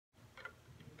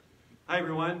Hi,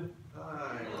 everyone.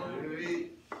 Hi,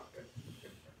 Louie.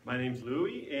 My name's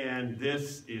Louie, and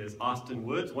this is Austin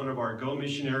Woods, one of our Go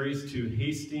missionaries to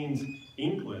Hastings,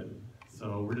 England.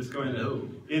 So we're just going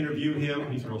to interview him.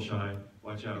 He's real shy.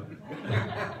 Watch out.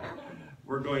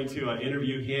 We're going to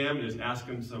interview him and just ask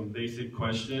him some basic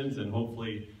questions, and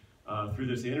hopefully through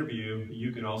this interview,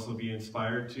 you can also be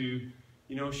inspired to,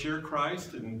 share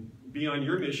Christ and be on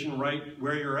your mission right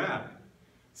where you're at.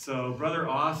 So, Brother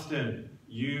Austin,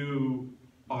 you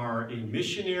are a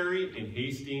missionary in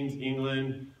Hastings,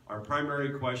 England. Our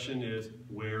primary question is,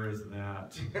 where is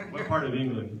that? What part of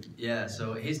England? Yeah,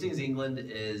 so Hastings, England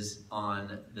is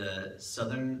on the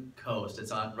southern coast.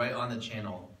 It's right on the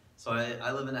channel. So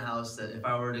I live in a house that if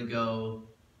I were to go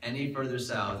any further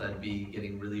south, I'd be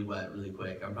getting really wet really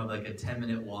quick. I'm probably like a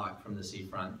 10-minute walk from the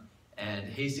seafront. And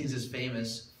Hastings is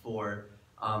famous for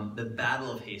the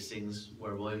Battle of Hastings,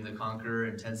 where William the Conqueror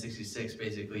in 1066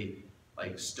 basically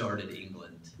started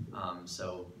England.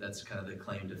 So that's kind of the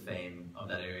claim to fame of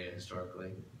that area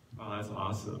historically. Oh, that's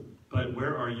awesome. But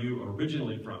where are you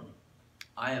originally from?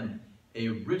 I am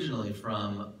originally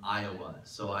from Iowa.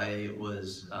 So I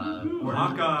was born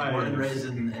and raised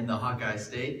in the Hawkeye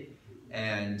State.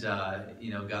 And,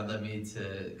 God led me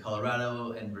to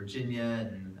Colorado and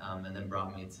Virginia and then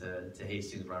brought me to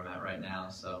Hastings, where I'm at right now.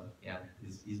 So, yeah,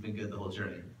 he's been good the whole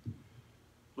journey.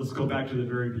 Let's go back to the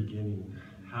very beginning.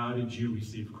 How did you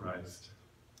receive Christ?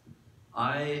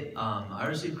 I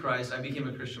received Christ. I became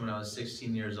a Christian when I was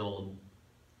 16 years old.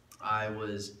 I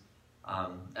was,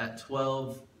 at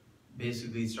 12,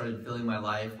 basically started filling my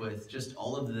life with just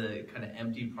all of the kind of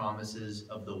empty promises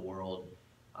of the world.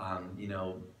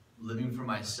 Living for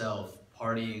myself,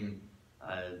 partying,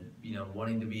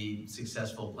 wanting to be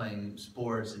successful, playing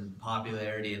sports and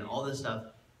popularity and all this stuff.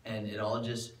 And it all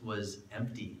just was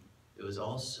empty. It was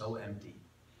all so empty.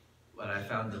 But I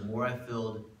found the more I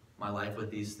filled my life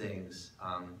with these things,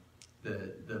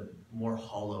 the more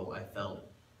hollow I felt.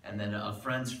 And then a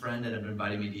friend's friend had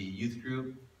invited me to a youth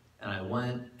group, and I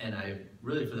went, and I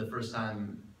really, for the first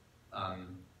time,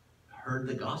 heard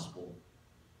the gospel.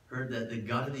 Heard that the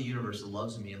God of the universe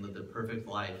loves me and lived a perfect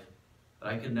life that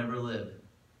I could never live,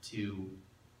 to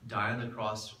die on the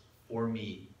cross for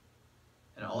me.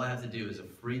 And all I have to do is a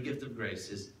free gift of grace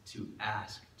is to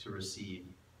ask to receive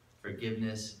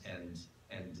forgiveness and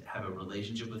have a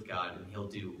relationship with God, and He'll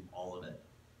do all of it.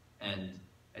 And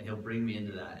He'll bring me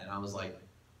into that. And I was like,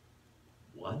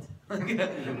 what?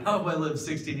 How have I lived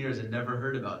 16 years and never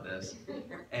heard about this?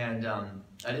 And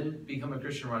I didn't become a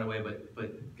Christian right away,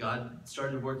 but God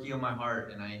started working on my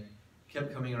heart, and I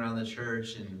kept coming around the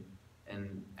church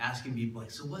and asking people,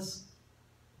 so what's,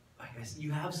 I see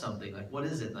you have something, what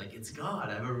is it? It's God.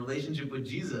 I have a relationship with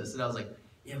Jesus. And I was like,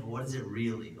 yeah, but what is it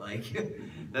really?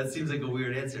 That seems like a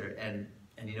weird answer. And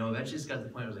eventually just got to the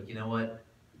point where I was like, you know what?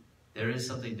 There is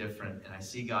something different, and I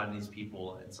see God in these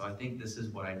people, and so I think this is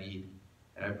what I need.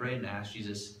 And I prayed and asked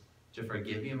Jesus to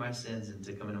forgive me of my sins and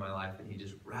to come into my life, and He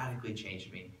just radically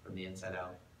changed me from the inside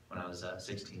out when I was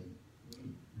 16.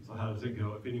 So how does it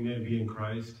go? If any man be in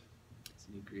Christ, it's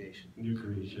a new creation. New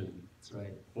creation. That's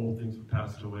right. Old things have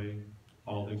passed away.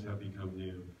 All things have become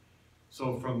new.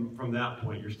 So from that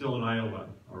point, you're still in Iowa,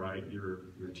 all right? You're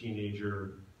a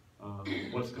teenager.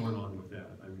 What's going on with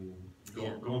that? I mean,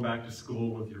 going back to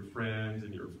school with your friends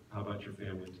and how about your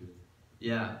family too?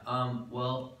 Yeah.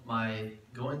 Well,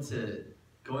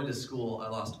 going to school, I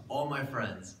lost all my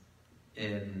friends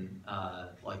in a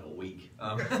week.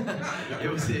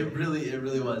 It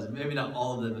really was. Maybe not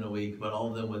all of them in a week, but all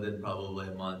of them within probably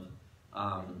a month.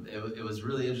 It was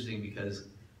really interesting because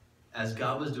as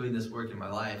God was doing this work in my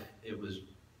life, it was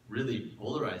really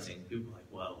polarizing. People were like,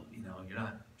 well, you're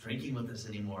not drinking with us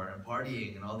anymore and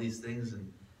partying and all these things,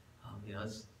 and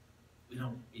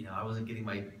I wasn't getting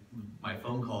my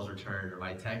phone calls returned or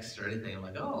my texts or anything. I'm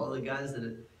like, oh, all the guys that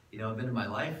have been in my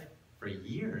life for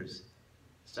years,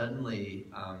 suddenly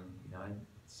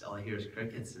all I hear is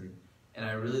crickets, and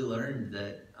I really learned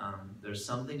that there's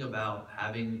something about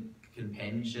having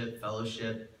companionship,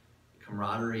 fellowship,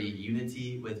 camaraderie,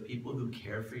 unity with people who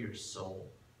care for your soul,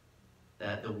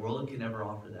 that the world can never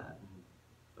offer that.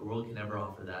 The world can never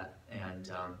offer that. And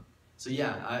so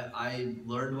yeah, I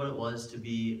learned what it was to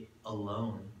be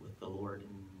alone with the Lord,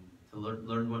 to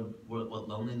learn what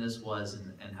loneliness was,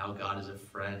 and how God is a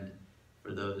friend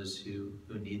for those who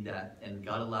need that. And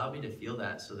God allowed me to feel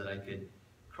that so that I could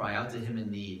cry out to Him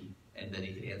in need, and then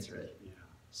He could answer it. Yeah.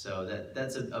 So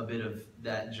that's a bit of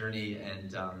that journey,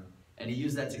 and He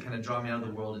used that to kind of draw me out of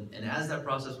the world. And as that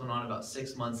process went on, about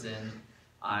 6 months in,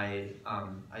 I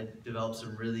developed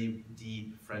some really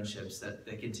deep friendships that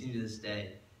continue to this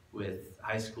day with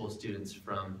high school students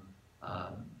from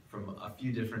from a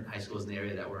few different high schools in the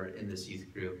area that were in this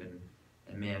youth group,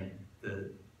 and man,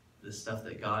 the stuff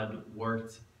that God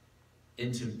worked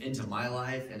into my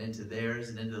life and into theirs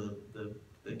and into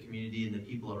the community and the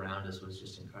people around us was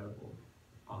just incredible.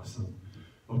 Awesome.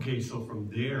 Okay, so from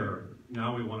there,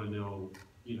 now we want to know,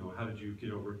 how did you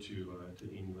get over to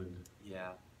England?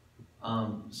 Yeah.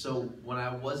 So when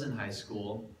I was in high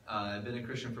school, I've been a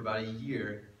Christian for about a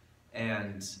year,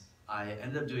 and I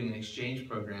ended up doing an exchange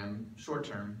program, short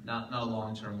term, not a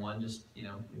long term one, just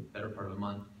better part of a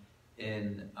month,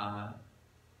 in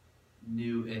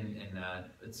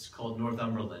it's called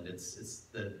Northumberland. It's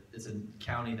a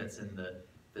county that's in the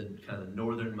kind of the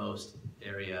northernmost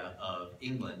area of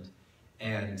England.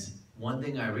 And one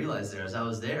thing I realized there is I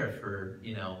was there for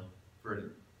a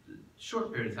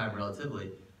short period of time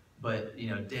relatively, but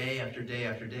day after day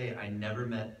after day, I never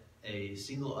met a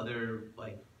single other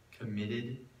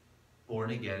committed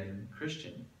born again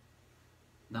Christian.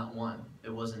 Not one.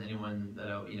 It wasn't anyone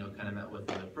that I kind of met with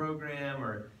in the program,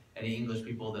 or any English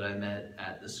people that I met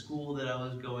at the school that I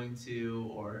was going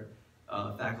to, or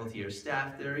faculty or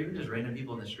staff there, or even just random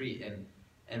people in the street.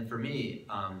 And for me,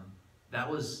 that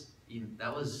was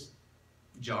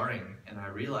jarring, and I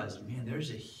realized, man,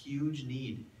 there's a huge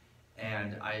need.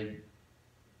 And I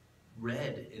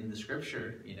read in the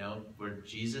scripture, where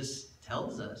Jesus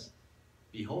tells us,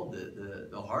 behold,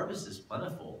 the harvest is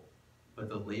plentiful, but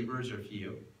the laborers are few.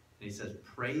 And he says,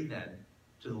 pray then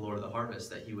to the Lord of the harvest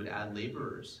that he would add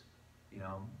laborers.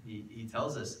 He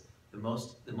tells us the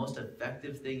most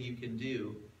effective thing you can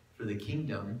do for the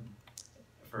kingdom,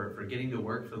 for getting to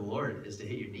work for the Lord, is to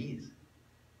hit your knees.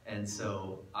 And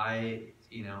so I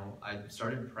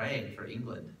started praying for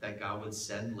England, that God would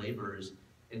send laborers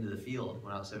into the field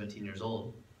when I was 17 years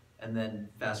old. And then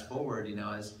fast forward,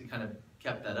 I kind of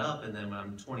kept that up, and then when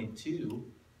I'm 22,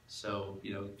 so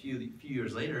a few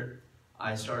years later,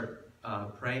 I start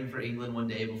praying for England one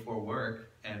day before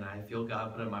work, and I feel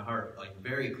God put in my heart,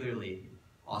 very clearly,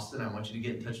 Austin, I want you to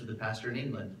get in touch with the pastor in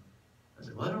England. I was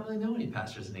like, well, I don't really know any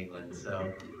pastors in England,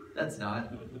 so that's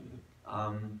not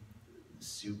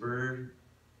super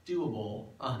doable.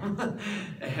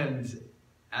 And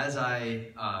as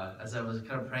I was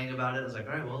kind of praying about it, I was like,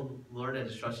 all right, well, Lord, I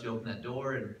just trust you to open that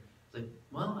door. And I was like,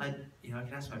 well, I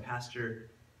can ask my pastor,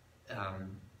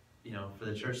 for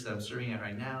the church that I'm serving at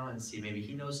right now, and see maybe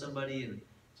he knows somebody. And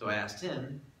so I asked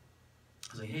him.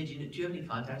 I was like, hey, do you have any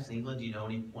contacts in England? Do you know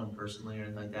anyone personally or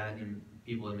anything like that? Any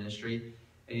people in ministry?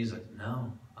 And he's like,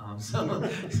 no.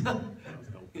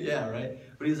 Yeah, right.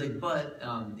 But he was like,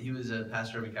 he was a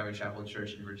pastor of a Calvary Chapel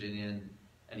church in Virginia,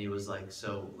 and he was like,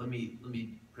 so let me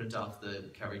print off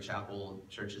the Calvary Chapel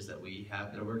churches that we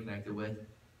have that we're connected with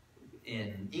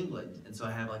in England. And so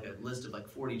I have a list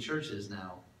of 40 churches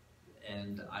now,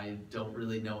 and I don't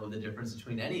really know the difference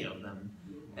between any of them.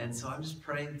 And so I'm just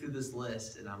praying through this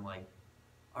list, and I'm like,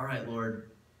 all right,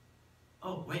 Lord,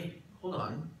 oh, wait, hold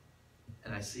on.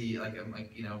 And I see, I'm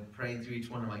praying through each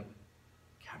one. I'm like,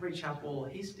 Calvary Chapel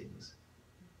Hastings.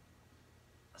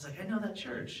 I was like, I know that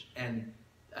church. And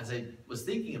as I was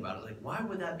thinking about it, why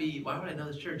would I know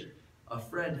this church? A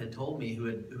friend had told me, who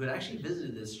had actually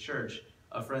visited this church,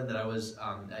 a friend that I was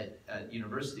at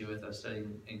university with, I was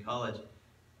studying in college.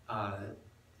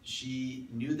 She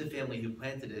knew the family who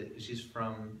planted it. She's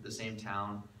from the same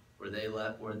town where they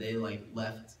left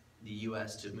the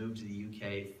U.S. to move to the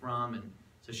U.K. from, and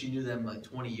so she knew them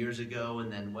 20 years ago,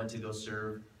 and then went to go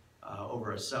serve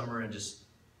over a summer, and just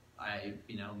I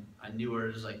knew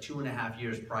her just 2.5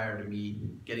 years prior to me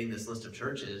getting this list of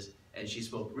churches, and she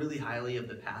spoke really highly of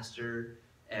the pastor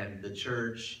and the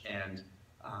church and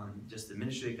just the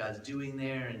ministry that God's doing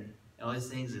there and all these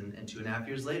things. And 2.5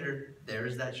 years later,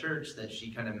 there's that church that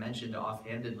she kind of mentioned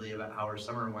offhandedly about how her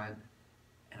summer went,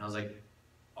 and I was like,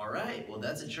 all right, well,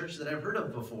 that's a church that I've heard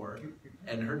of before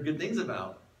and heard good things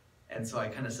about. And so I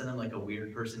kind of sent him a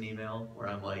weird person email where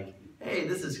I'm like, hey,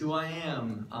 this is who I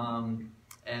am.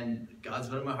 And God's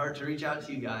put in my heart to reach out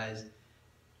to you guys.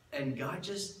 And God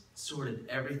just sorted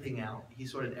everything out. He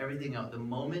sorted everything out.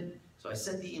 So I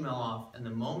sent the email off, and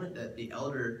the moment that the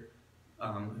elder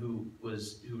who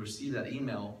received that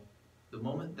email, the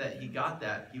moment that he got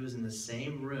that, he was in the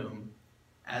same room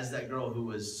as that girl who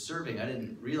was serving, I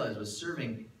didn't realize was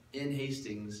serving in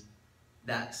Hastings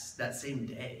that same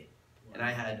day. And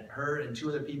I had her and 2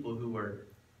 other people who were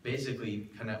basically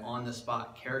kind of on the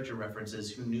spot character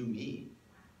references who knew me.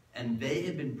 And they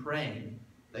had been praying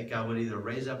that God would either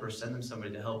raise up or send them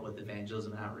somebody to help with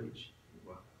evangelism and outreach.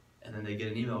 Wow. And then they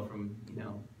get an email from,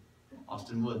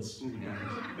 Austin Woods,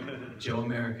 Joe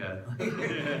America.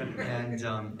 And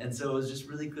so it was just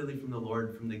really clearly from the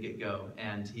Lord from the get-go,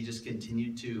 and he just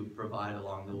continued to provide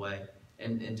along the way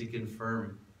and to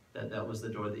confirm that that was the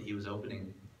door that he was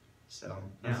opening. So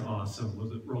that's awesome.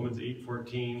 Was it Romans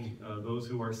 8:14? Those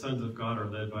who are sons of God are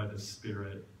led by the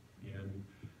Spirit. And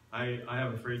I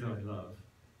have a phrase that I love,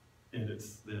 and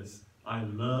it's this: I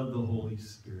love the Holy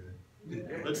Spirit.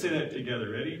 Let's say that together.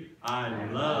 Ready?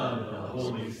 I love the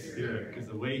Holy Spirit, because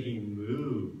the way he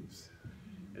moves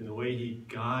and the way he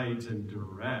guides and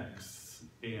directs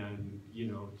and,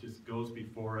 just goes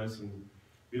before us, and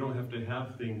we don't have to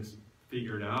have things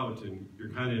figured out, and you're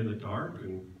kind of in the dark,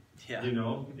 and,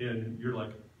 and you're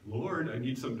like, Lord, I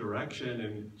need some direction.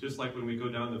 And just like when we go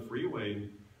down the freeway,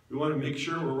 we want to make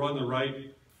sure we're on the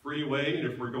right freeway,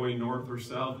 and if we're going north or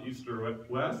south, east or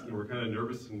west, and we're kind of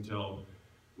nervous until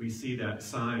we see that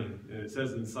sign. And it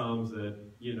says in Psalms that,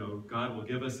 God will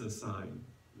give us a sign.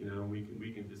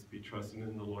 We can just be trusting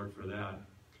in the Lord for that.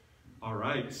 All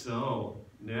right, so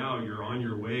now you're on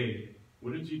your way.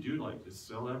 What did you do? Like, just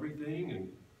sell everything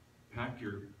and pack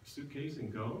your suitcase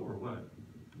and go, or what?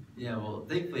 Yeah, well,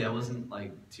 thankfully I wasn't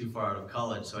like too far out of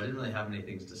college, so I didn't really have any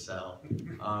things to sell.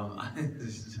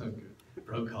 This is a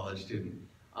broke college student.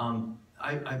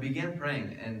 I began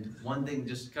praying, and one thing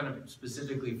just kind of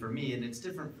specifically for me, and it's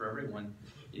different for everyone,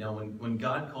 when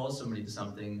God calls somebody to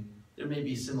something, there may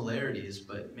be similarities,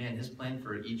 but man, his plan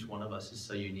for each one of us is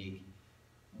so unique.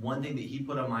 One thing that he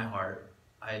put on my heart,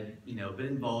 I had been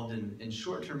involved in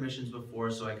short-term missions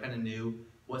before, so I kind of knew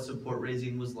what support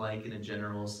raising was like in a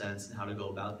general sense and how to go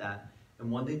about that. And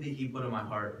one thing that he put on my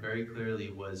heart very clearly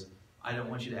was, I don't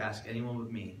want you to ask anyone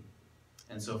but me.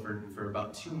 And so for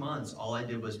about 2 months, all I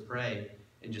did was pray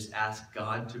and just ask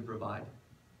God to provide.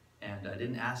 And I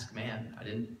didn't ask man. I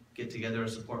didn't get together a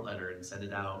support letter and send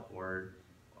it out, or,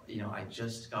 I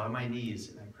just got on my knees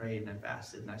and I prayed and I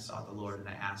fasted and I sought the Lord and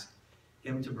I asked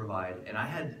him to provide. And I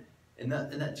had, in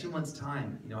that 2 months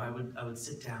time, I would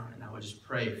sit down and I would just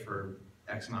pray for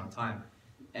X amount of time.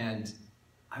 And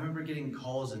I remember getting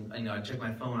calls, and I'd check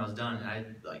my phone when I was done, and I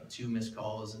had like 2 missed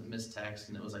calls and missed texts,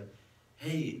 and it was like,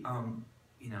 hey,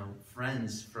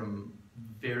 friends from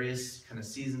various kind of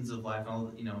seasons of life,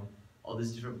 all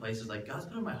these different places, like, God's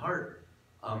put in my heart,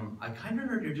 I kind of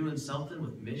heard you're doing something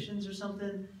with missions or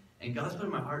something, and God's put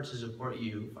in my heart to support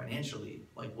you financially.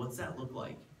 Like, what's that look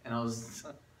like? And I was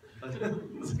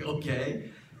like, okay.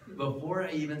 Before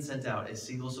I even sent out a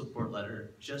single support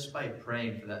letter, just by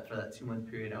praying for that 2-month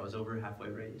period, I was over halfway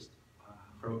raised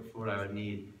for what I would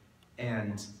need.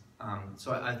 And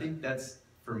so I think that's,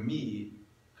 for me,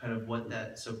 kind of what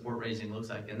that support raising looks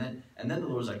like. And then the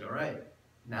Lord was like, all right,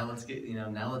 now let's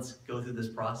go through this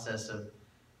process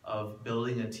of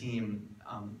building a team,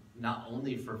 not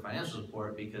only for financial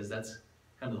support, because that's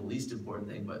kind of the least important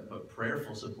thing, but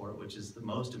prayerful support, which is the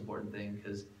most important thing,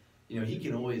 because he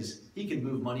can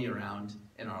move money around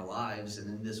in our lives and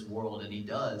in this world, and he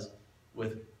does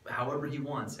with however he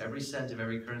wants. Every cent of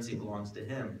every currency belongs to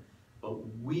him. But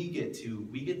we get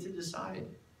to decide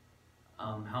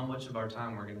how much of our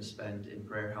time we're going to spend in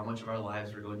prayer, how much of our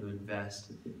lives we're going to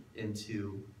invest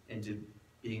into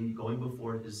going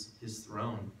before his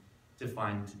throne to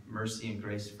find mercy and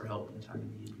grace for help in time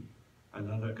of need. I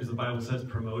love that, because the Bible says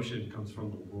promotion comes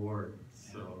from the Lord.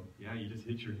 So yeah, you just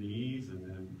hit your knees, and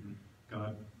then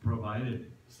God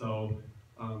provided. So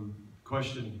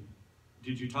question,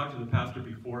 did you talk to the pastor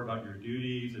before about your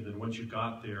duties, and then once you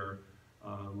got there,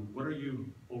 what are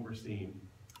you overseeing?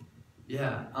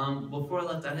 Yeah, before I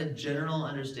left, I had general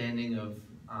understanding of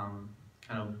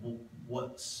kind of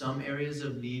what some areas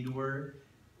of need were.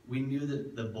 We knew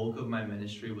that the bulk of my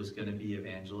ministry was going to be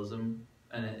evangelism,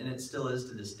 and it still is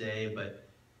to this day, but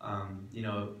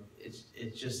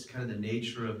it's just kind of the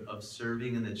nature of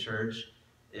serving in the church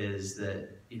is that,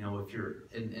 if you're,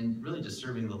 and really just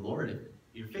serving the Lord, if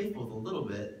you're faithful with a little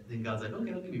bit, then God's like,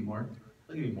 okay, I'll give you more.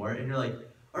 I'll give you more. And you're like,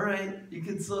 all right, you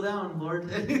can slow down, Lord.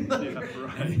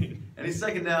 Any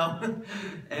second now.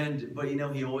 But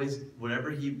he always,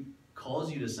 whatever he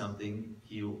calls you to something,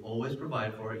 he'll always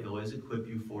provide for it. He'll always equip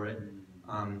you for it.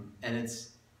 And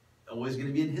it's always going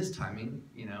to be in his timing.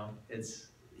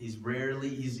 He's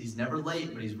never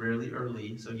late, but he's rarely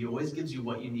early. So he always gives you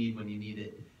what you need when you need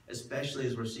it, especially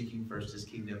as we're seeking first his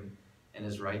kingdom and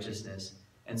his righteousness.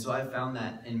 And so I found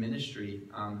that in ministry.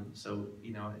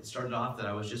 It started off that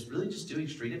I was just doing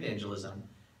street evangelism.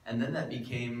 And then that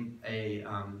became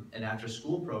an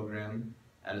after-school program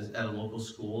at a local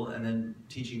school, and then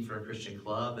teaching for a Christian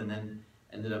club, and then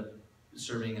ended up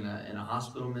serving in a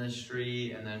hospital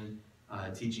ministry, and then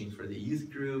teaching for the youth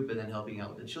group, and then helping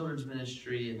out with the children's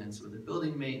ministry, and then some of the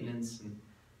building maintenance. And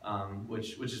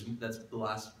that's the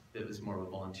last bit was more of a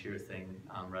volunteer thing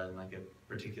rather than like a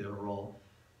particular role.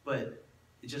 But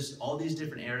just all these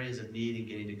different areas of need and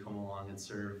getting to come along and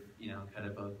serve, kind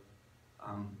of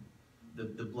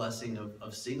the blessing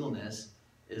of singleness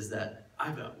is that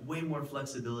I've got way more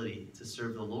flexibility to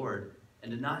serve the Lord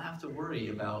and to not have to worry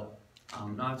about,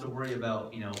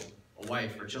 a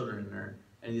wife or children or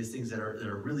any of these things that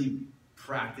are really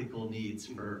practical needs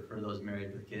for those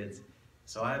married with kids.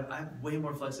 So I have way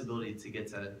more flexibility to get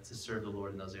to serve the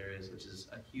Lord in those areas, which is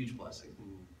a huge blessing.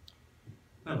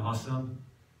 Isn't that awesome?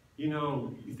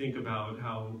 You think about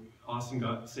how Austin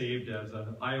got saved as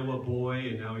an Iowa boy,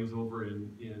 and now he's over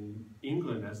in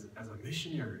England as a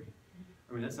missionary.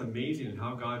 I mean, that's amazing, and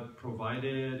how God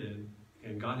provided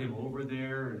and got him over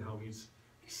there, and how he's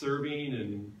serving,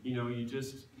 and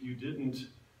you didn't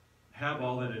have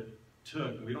all that it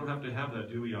took. We don't have to have that,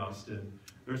 do we, Austin?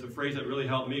 There's a phrase that really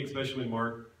helped me, especially when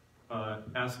Mark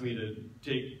asked me to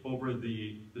take over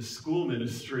the school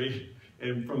ministry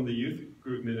and from the youth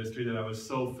group ministry that I was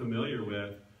so familiar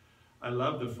with. I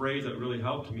love the phrase that really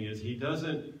helped me is he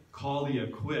doesn't call the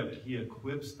equipped, he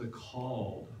equips the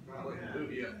called.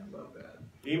 Hallelujah. Love that.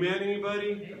 Amen,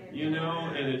 anybody?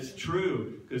 And it's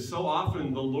true, because so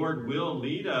often the Lord will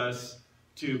lead us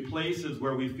to places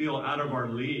where we feel out of our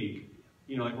league.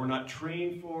 Like we're not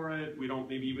trained for it. We don't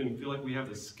maybe even feel like we have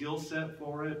the skill set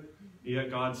for it. Yet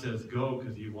God says go,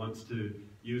 because he wants to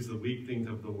use the weak things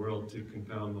of the world to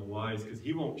confound the wise, because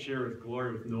he won't share his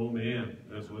glory with no man.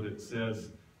 That's what it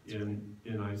says in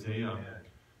Isaiah.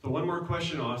 So one more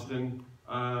question, Austin.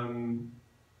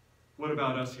 What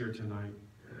about us here tonight?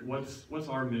 What's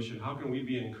our mission? How can we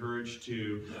be encouraged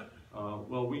to,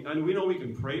 we know we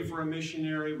can pray for a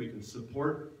missionary, we can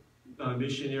support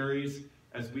missionaries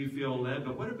as we feel led,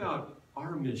 but what about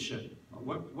our mission?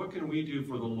 What can we do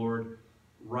for the Lord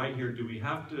right here? Do we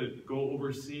have to go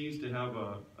overseas to have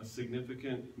a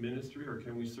significant ministry, or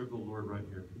can we serve the Lord right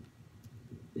here?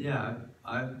 Yeah,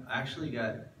 I've actually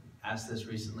got asked this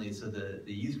recently. So the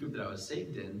youth group that I was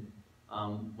saved in,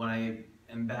 when I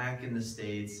am back in the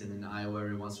States and in Iowa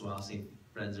every once in a while, I'll see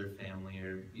friends or family,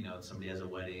 or somebody has a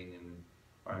wedding,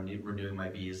 or I'm renewing my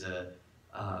visa,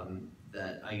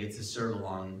 that I get to serve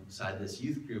alongside this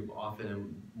youth group often.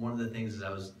 And one of the things is I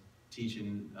was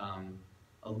teaching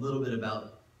a little bit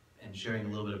about and sharing a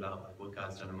little bit about like what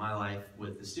God's done in my life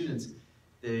with the students.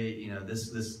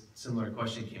 This similar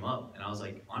question came up, and I was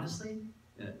like, honestly,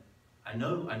 I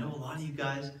know a lot of you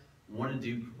guys want to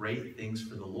do great things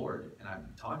for the Lord, and I'm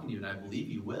talking to you, and I believe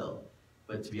you will.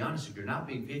 But to be honest, if you're not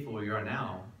being faithful where you are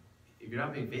now, if you're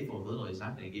not being faithful with little, He's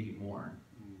not going to give you more.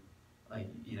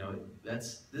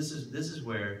 This is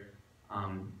where,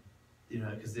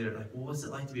 because they're like, well, what's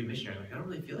it like to be a missionary? I'm like, I don't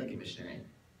really feel like a missionary.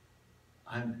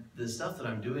 The stuff that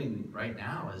I'm doing right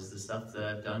now is the stuff that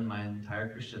I've done my entire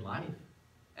Christian life.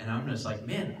 And I'm just like,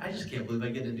 man, I just can't believe I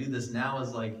get to do this now.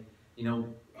 As like,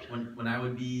 when I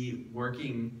would be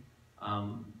working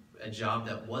a job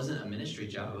that wasn't a ministry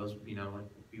job, I was,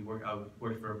 I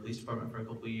worked for a police department for a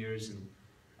couple of years, and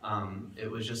it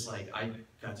was just like I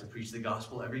got to preach the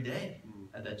gospel every day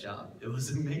at that job. It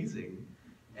was amazing,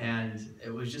 and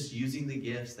it was just using the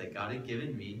gifts that God had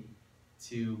given me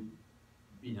to,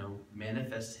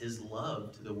 manifest His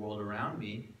love to the world around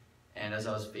me. And as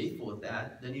I was faithful with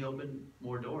that, then He opened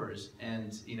more doors.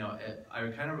 And I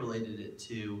kind of related it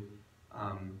to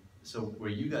so where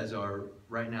you guys are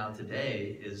right now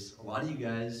today is a lot of you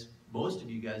guys, most of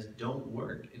you guys don't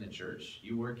work in a church.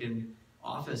 You work in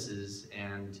offices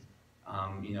and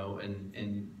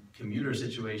in commuter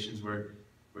situations where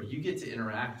you get to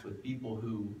interact with people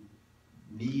who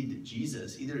need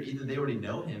Jesus. Either they already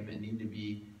know Him and need to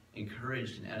be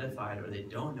encouraged and edified, or they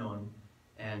don't know Him.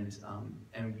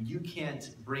 And you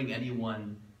can't bring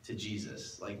anyone to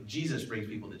Jesus. Like Jesus brings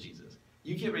people to Jesus.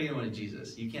 You can't bring anyone to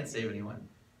Jesus. You can't save anyone,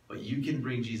 but you can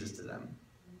bring Jesus to them.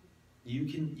 You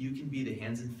can be the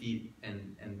hands and feet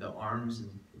and the arms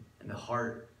and the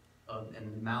heart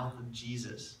and the mouth of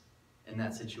Jesus in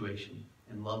that situation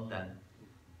and love them.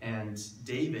 And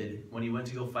David, when he went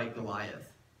to go fight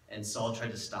Goliath and Saul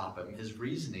tried to stop him, his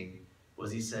reasoning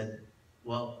was, he said,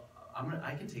 well,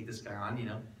 I can take this guy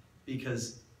on,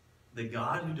 because the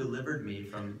God who delivered me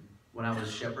from when I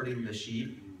was shepherding the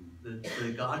sheep,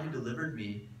 the God who delivered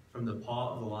me from the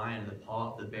paw of the lion, the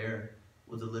paw of the bear,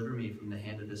 will deliver me from the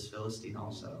hand of this Philistine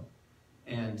also.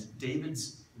 And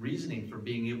David's reasoning for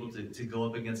being able to go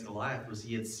up against Goliath was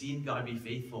he had seen God be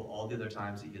faithful all the other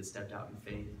times he had stepped out in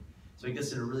faith. So I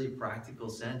guess in a really practical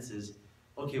sense is,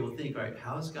 okay, well think, right,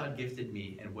 how has God gifted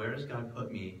me and where has God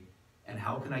put me? And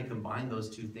how can I combine those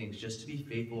two things just to be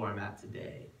faithful where I'm at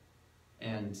today?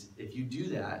 And if you do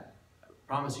that,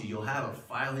 promise you, you'll have a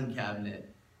filing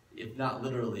cabinet, if not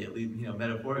literally, at least,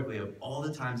 metaphorically, of all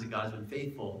the times that God has been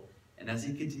faithful. And as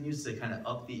he continues to kind of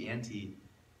up the ante,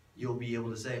 you'll be able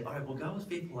to say, all right, well, God was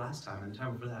faithful last time, and the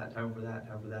time for that, time for that,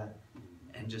 time for that.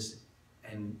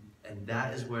 And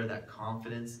that is where that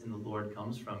confidence in the Lord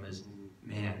comes from, is,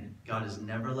 man, God has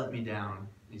never let me down, and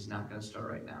he's not going to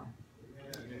start right now.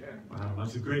 Wow,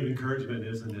 that's a great encouragement,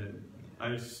 isn't it? I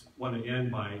just want to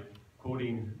end by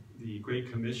quoting the Great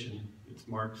Commission. It's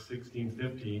Mark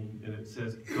 16:15, and it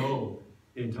says, "Go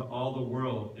into all the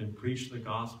world and preach the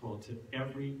gospel to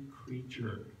every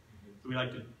creature." So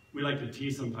we like to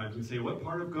tease sometimes and say, what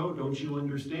part of go don't you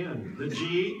understand? The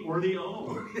G or the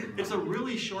O? It's a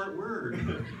really short word.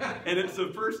 And it's the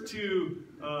first two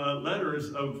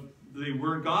letters of the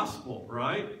word gospel,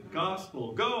 right?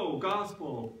 Gospel, go,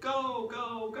 gospel, go,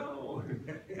 go, go.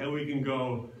 And we can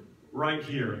go right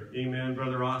here. Amen,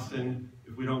 Brother Austin.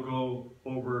 If we don't go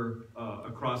over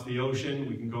across the ocean,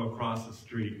 we can go across the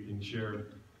street and share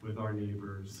with our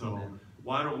neighbors. So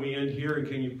why don't we end here, and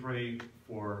can you pray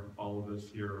for all of us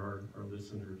here, our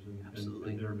listeners,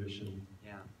 and their mission?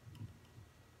 Yeah.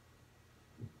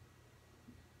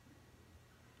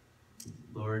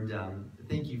 Lord,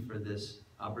 thank you for this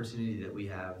opportunity that we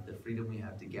have, the freedom we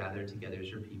have to gather together as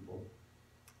your people.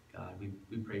 God,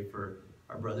 we pray for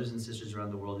our brothers and sisters around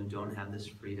the world who don't have this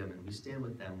freedom, and we stand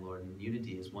with them, Lord, in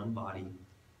unity as one body.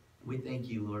 And we thank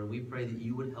you, Lord. We pray that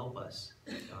you would help us,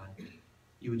 God.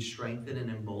 You would strengthen and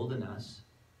embolden us.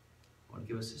 Lord,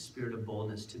 give us a spirit of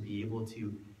boldness to be able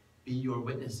to be your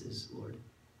witnesses, Lord.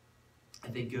 I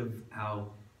think of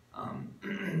how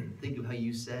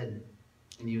you said,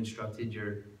 and you instructed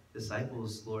your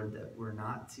disciples, Lord, that we're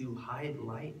not to hide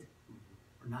light.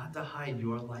 We're not to hide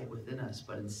your light within us,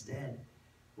 but instead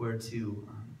we're to,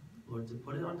 Lord, to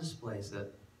put it on display so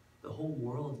that the whole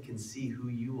world can see who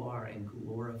you are and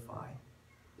glorify.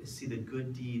 They see the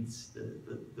good deeds,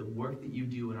 the work that you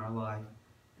do in our life,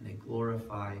 and they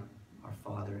glorify our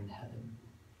Father in heaven.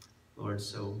 Lord,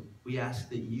 so we ask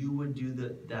that you would do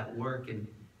that work, and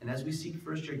as we seek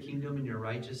first your kingdom and your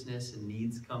righteousness, and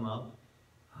needs come up,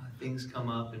 things come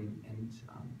up, and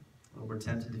Lord, we're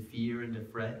tempted to fear and to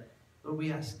fret. Lord,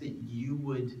 we ask that you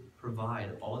would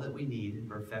provide all that we need and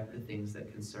perfect the things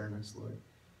that concern us, Lord.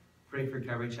 Pray for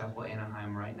Calvary Chapel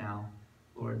Anaheim right now,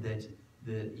 Lord, that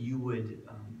you would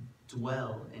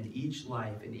dwell in each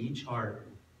life, in each heart,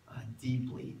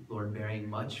 deeply, Lord, bearing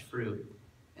much fruit.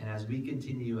 And as we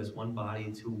continue as one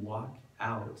body to walk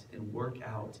out and work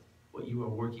out what you are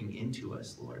working into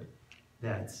us, Lord,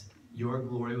 that your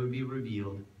glory would be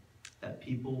revealed, that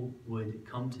people would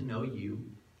come to know you,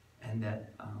 and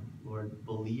that, Lord,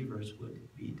 believers would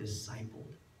be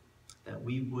discipled, that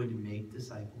we would make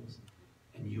disciples,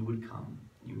 and you would come.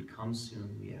 You would come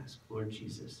soon, we ask, Lord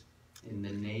Jesus. In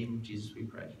the name of Jesus we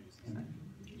pray. Amen.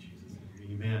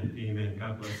 Amen. Amen.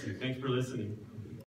 God bless you. Thanks for listening.